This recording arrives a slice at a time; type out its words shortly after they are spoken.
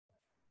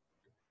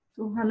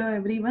So hello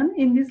everyone.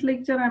 In this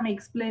lecture I am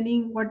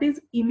explaining what is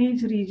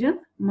image region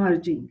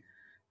merging.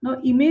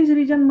 Now image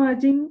region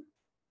merging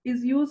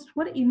is used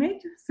for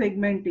image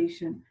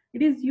segmentation.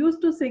 It is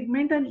used to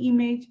segment an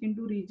image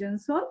into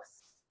regions of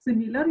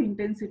similar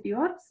intensity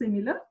or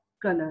similar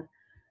color.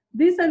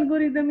 This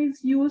algorithm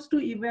is used to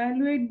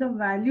evaluate the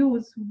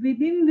values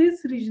within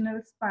this regional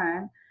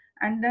span,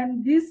 and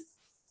then these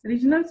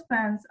regional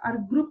spans are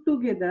grouped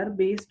together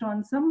based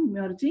on some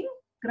merging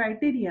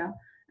criteria,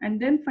 and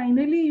then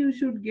finally you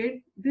should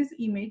get this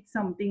image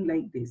something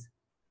like this.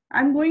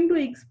 I'm going to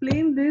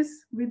explain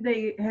this with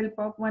the help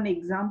of one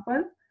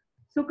example.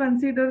 So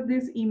consider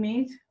this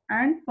image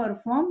and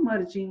perform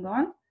merging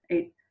on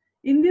it.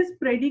 In this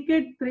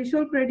predicate,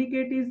 threshold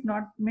predicate is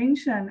not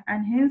mentioned,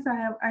 and hence I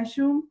have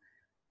assumed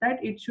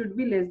that it should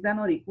be less than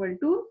or equal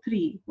to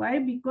 3. Why?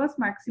 Because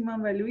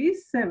maximum value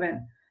is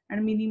 7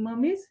 and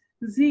minimum is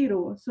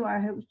 0. So I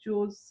have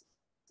chose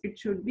it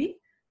should be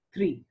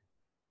 3.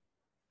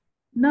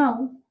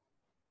 Now,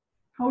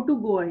 how to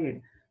go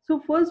ahead? So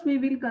first we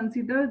will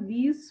consider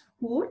these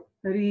 4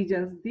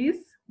 regions, this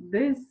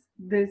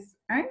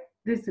and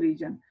this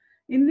region.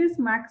 In this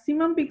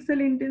maximum pixel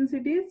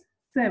intensity is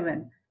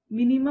 7,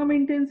 minimum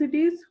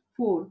intensity is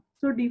 4.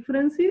 So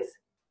difference is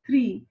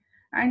 3,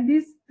 and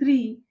this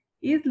 3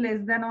 is less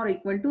than or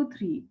equal to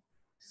 3.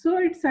 So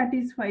it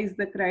satisfies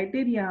the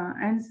criteria,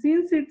 and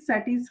since it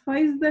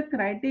satisfies the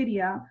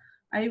criteria,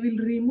 I will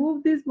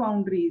remove these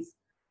boundaries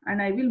and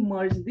I will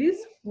merge these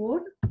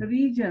 4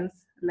 regions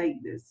like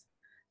this.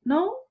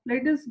 Now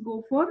let us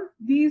go for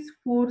these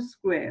 4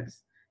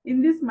 squares.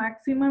 In this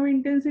maximum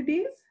intensity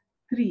is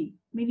 3,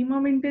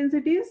 minimum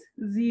intensity is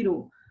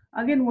 0.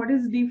 Again, what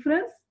is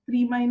difference?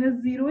 3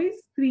 minus 0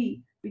 is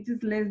 3, which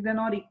is less than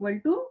or equal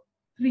to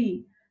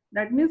 3.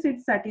 That means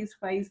it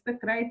satisfies the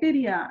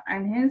criteria,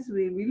 and hence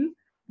we will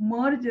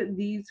merge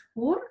these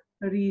 4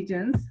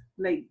 regions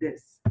like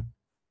this.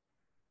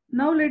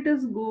 Now let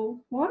us go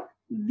for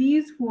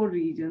these 4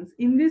 regions.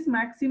 In this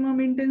maximum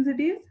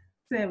intensity is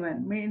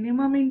 7,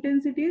 minimum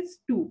intensity is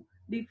 2,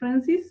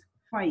 difference is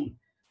 5.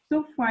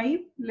 So 5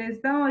 less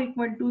than or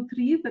equal to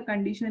 3, the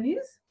condition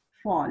is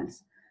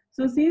false.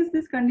 So since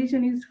this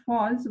condition is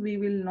false, we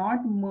will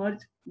not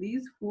merge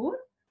these 4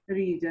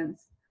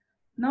 regions.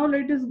 Now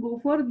let us go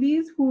for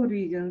these 4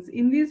 regions.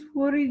 In these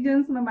 4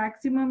 regions, the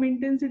maximum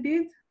intensity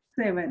is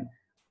 7,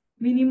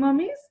 minimum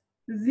is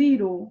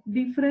 0,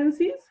 difference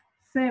is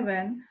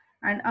 7,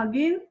 and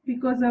again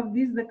because of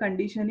this the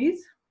condition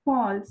is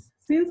false.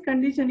 Since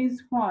condition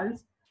is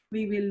false,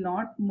 we will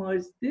not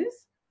merge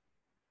these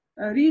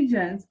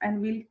regions and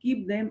we'll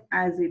keep them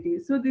as it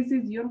is. So this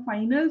is your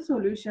final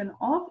solution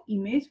of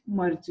image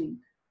merging.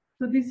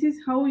 So this is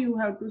how you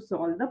have to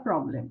solve the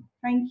problem.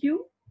 Thank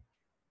you.